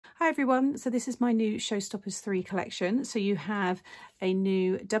everyone, so this is my new Showstoppers 3 collection. So you have a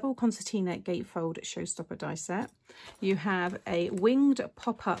new double concertina gatefold showstopper die set. You have a winged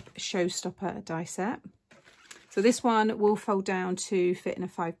pop-up showstopper die set. So this one will fold down to fit in a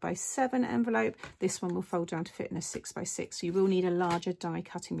 5x7 envelope. This one will fold down to fit in a 6x6. So you will need a larger die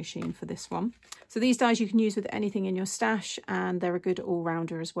cutting machine for this one. So these dies you can use with anything in your stash, and they're a good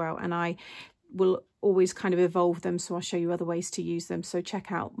all-rounder as well. And I will always kind of evolve them, so I'll show you other ways to use them. So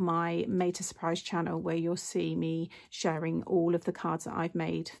check out my Made to Surprise channel, where you'll see me sharing all of the cards that I've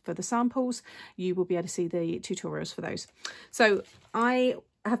made for the samples. You will be able to see the tutorials for those. So I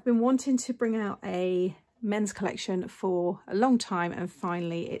have been wanting to bring out a men's collection for a long time, and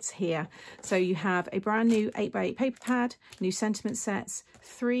finally it's here. So you have a brand new 8x8 paper pad, new sentiment sets,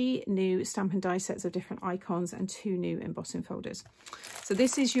 3 new stamp and die sets of different icons, and 2 new embossing folders. So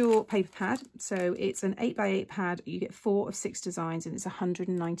this is your paper pad. So it's an 8x8 pad. You get 4 of 6 designs, and it's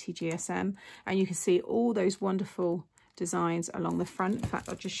 190 GSM, and you can see all those wonderful designs along the front. In fact,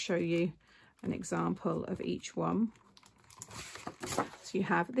 I'll just show you an example of each one. So you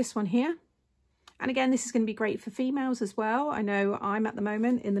have this one here. And again, this is going to be great for females as well. I know I'm at the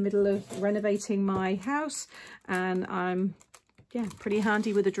moment in the middle of renovating my house, and I'm, pretty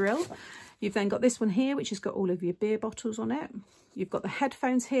handy with a drill. You've then got this one here, which has got all of your beer bottles on it. You've got the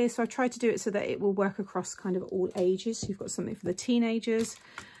headphones here. So I tried to do it so that it will work across kind of all ages. So you've got something for the teenagers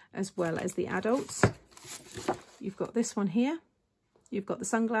as well as the adults. You've got this one here. You've got the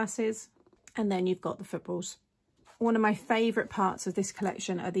sunglasses, and then you've got the footballs. One of my favourite parts of this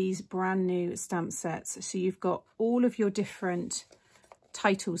collection are these brand new stamp sets. So you've got all of your different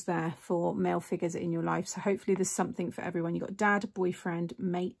titles there for male figures in your life. So hopefully there's something for everyone. You've got dad, boyfriend,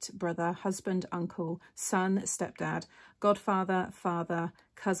 mate, brother, husband, uncle, son, stepdad, godfather, father,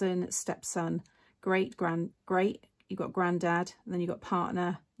 cousin, stepson, great, you've got granddad, and then you've got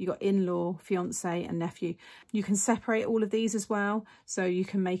partner, you've got in-law, fiance and nephew. You can separate all of these as well, so you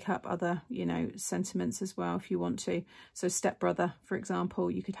can make up other, sentiments as well if you want to. So stepbrother, for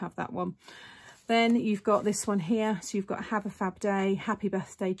example, you could have that one. Then you've got this one here. So you've got have a fab day, happy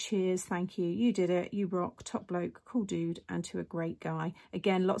birthday, cheers, thank you, you did it, you rock, top bloke, cool dude, and to a great guy.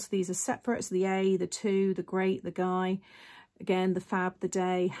 Again, lots of these are separate. So the A, the to, the great, the guy. Again, the fab, the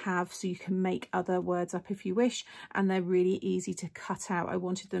day, have, so you can make other words up if you wish, and they're really easy to cut out. I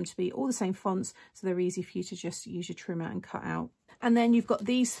wanted them to be all the same fonts, so they're easy for you to just use your trimmer and cut out. And then you've got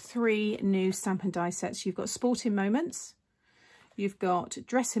these 3 new stamp and die sets. You've got Sporting Moments, you've got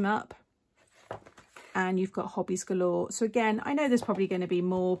Dress Him Up, and you've got Hobbies Galore. So again, I know there's probably going to be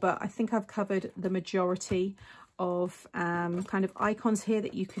more, but I think I've covered the majority of kind of icons here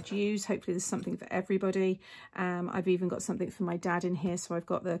that you could use. Hopefully there's something for everybody. I've even got something for my dad in here. So I've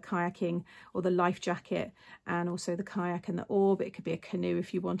got the kayaking or the life jacket, and also the kayak and the oar, but it could be a canoe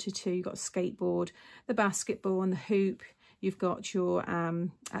if you wanted to. You've got a skateboard, the basketball and the hoop. You've got your,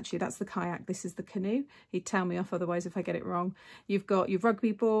 actually that's the kayak, this is the canoe. He'd tell me off otherwise if I get it wrong. You've got your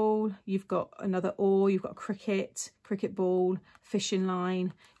rugby ball, you've got another oar, you've got a cricket ball, fishing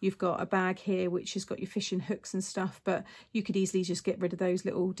line. You've got a bag here which has got your fishing hooks and stuff, but you could easily just get rid of those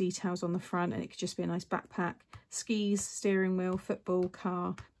little details on the front, and it could just be a nice backpack. Skis, steering wheel, football,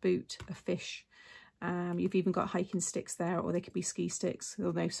 car, boot, a fish. You've even got hiking sticks there, or they could be ski sticks.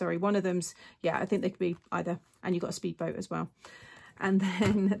 Oh no, sorry, one of them's, I think they could be either. And you've got a speedboat as well. And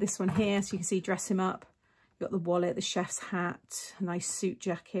then this one here, so you can see Dress Him Up. You've got the wallet, the chef's hat, a nice suit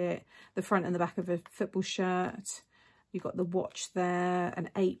jacket, the front and the back of a football shirt. You've got the watch there, an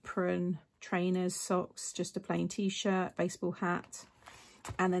apron, trainers, socks, just a plain t-shirt, baseball hat.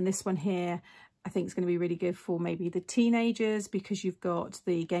 And then this one here, I think it's going to be really good for maybe the teenagers, because you've got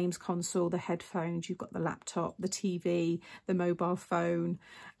the games console, the headphones, you've got the laptop, the TV, the mobile phone.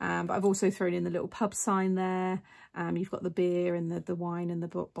 But I've also thrown in the little pub sign there. You've got the beer and the wine and the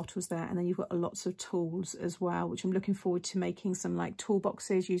bottles there. And then you've got lots of tools as well, which I'm looking forward to making some like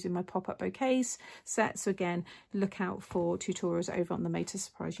toolboxes using my pop-up bouquets set. So again, look out for tutorials over on the Made to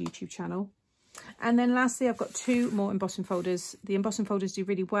Surprise YouTube channel. And then lastly, I've got 2 more embossing folders. The embossing folders do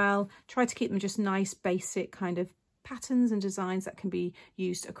really well. Try to keep them just nice, basic kind of patterns and designs that can be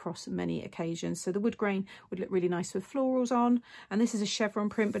used across many occasions. So the wood grain would look really nice with florals on. And this is a chevron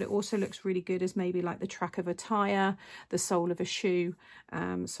print, but it also looks really good as maybe like the track of a tyre, the sole of a shoe.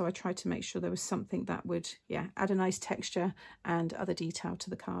 So I tried to make sure there was something that would, add a nice texture and other detail to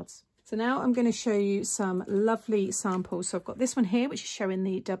the cards. So now I'm going to show you some lovely samples. So I've got this one here, which is showing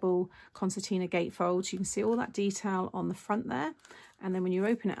the double concertina gatefold. You can see all that detail on the front there. And then when you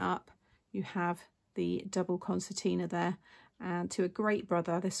open it up, you have the double concertina there. and To a Great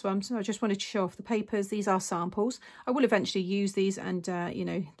Brother, this one. So I just wanted to show off the papers. These are samples. I will eventually use these, and you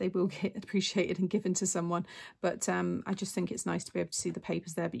know, they will get appreciated and given to someone, but I just think it's nice to be able to see the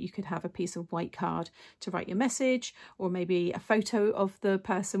papers there. But you could have a piece of white card to write your message, or maybe a photo of the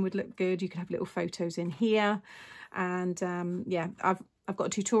person would look good. You could have little photos in here. And yeah, I've got a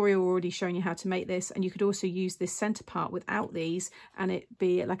tutorial already showing you how to make this, and you could also use this centre part without these and it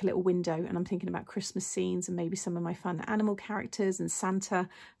be like a little window. And I'm thinking about Christmas scenes and maybe some of my fun animal characters and Santa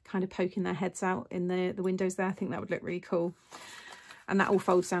kind of poking their heads out in the windows there. I think that would look really cool. And that all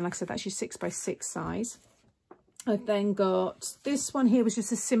folds down, like I said, that's your 6x6 size. I've then got this one here, was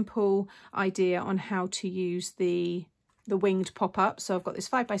just a simple idea on how to use the winged pop-up. So I've got this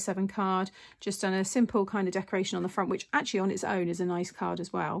 5x7 card, just done a simple kind of decoration on the front, which actually on its own is a nice card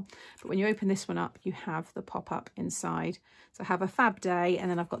as well. But when you open this one up, you have the pop-up inside. So I have a fab day, and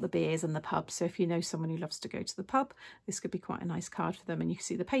then I've got the beers and the pub. So if you know someone who loves to go to the pub, this could be quite a nice card for them. And you can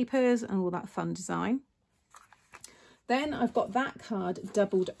see the papers and all that fun design. Then I've got that card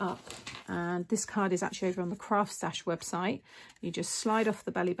doubled up, and this card is actually over on the Craft Stash website. You just slide off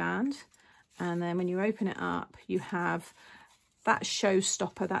the belly band, and then when you open it up, you have that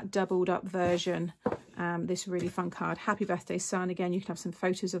Showstopper, that doubled up version. This really fun card. Happy birthday, son. Again, you can have some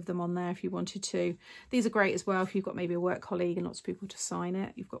photos of them on there if you wanted to. These are great as well if you've got maybe a work colleague and lots of people to sign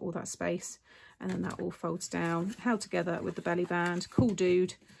it. You've got all that space, and then that all folds down, held together with the belly band. Cool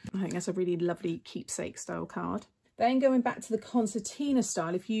dude. I think that's a really lovely keepsake style card. Then going back to the concertina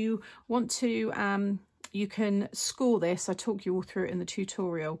style, if you want to, you can score this. I talk you all through it in the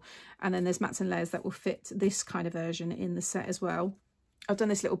tutorial, and then there's mats and layers that will fit this kind of version in the set as well. I've done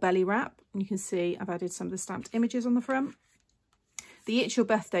this little belly wrap, and you can see I've added some of the stamped images on the front. The It's Your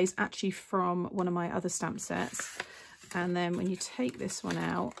Birthday is actually from one of my other stamp sets. And then when you take this one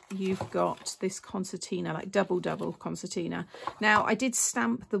out, you've got this concertina, like double concertina. Now, I did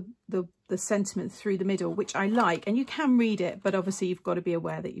stamp the sentiment through the middle, which I like, and you can read it, but obviously you've got to be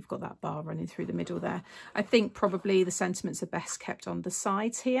aware that you've got that bar running through the middle there. I think probably the sentiments are best kept on the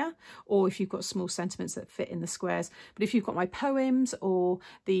sides here, or if you've got small sentiments that fit in the squares. But if you've got my poems or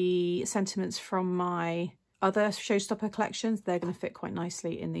the sentiments from my other Showstopper collections, they're going to fit quite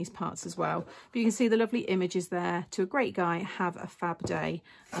nicely in these parts as well. But you can see the lovely images there. To a Great Guy, have a fab day.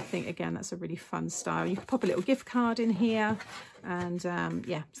 I think, again, that's a really fun style. You can pop a little gift card in here, and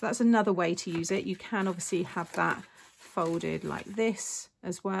yeah, so that's another way to use it. You can obviously have that folded like this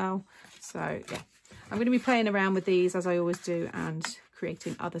as well. So yeah, I'm going to be playing around with these as I always do, and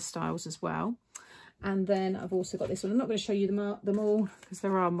creating other styles as well. And then I've also got this one. I'm not going to show you them all because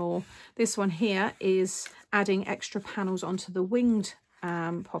there are more. This one here is adding extra panels onto the winged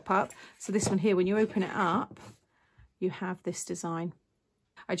pop-up. So this one here, when you open it up, you have this design.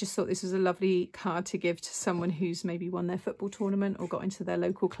 I just thought this was a lovely card to give to someone who's maybe won their football tournament or got into their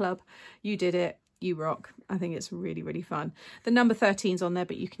local club. You did it. You rock. I think it's really, really fun. The number 13's on there,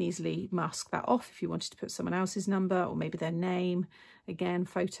 but you can easily mask that off if you wanted to put someone else's number or maybe their name. Again,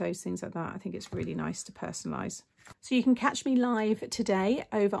 photos, things like that. I think it's really nice to personalise. So you can catch me live today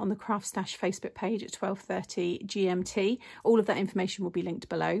over on the Craft Stash Facebook page at 12:30 GMT. All of that information will be linked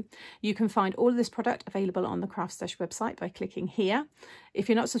below. You can find all of this product available on the Craft Stash website by clicking here. If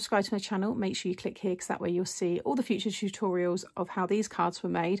you're not subscribed to my channel, make sure you click here, because that way you'll see all the future tutorials of how these cards were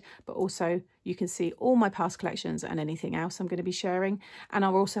made, but also you can see all my past collections and anything else I'm going to be sharing. And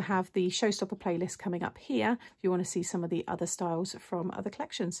I'll also have the Showstopper playlist coming up here if you want to see some of the other styles from other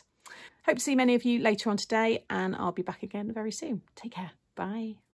collections. Hope to see many of you later on today, and I'll be back again very soon. Take care. Bye.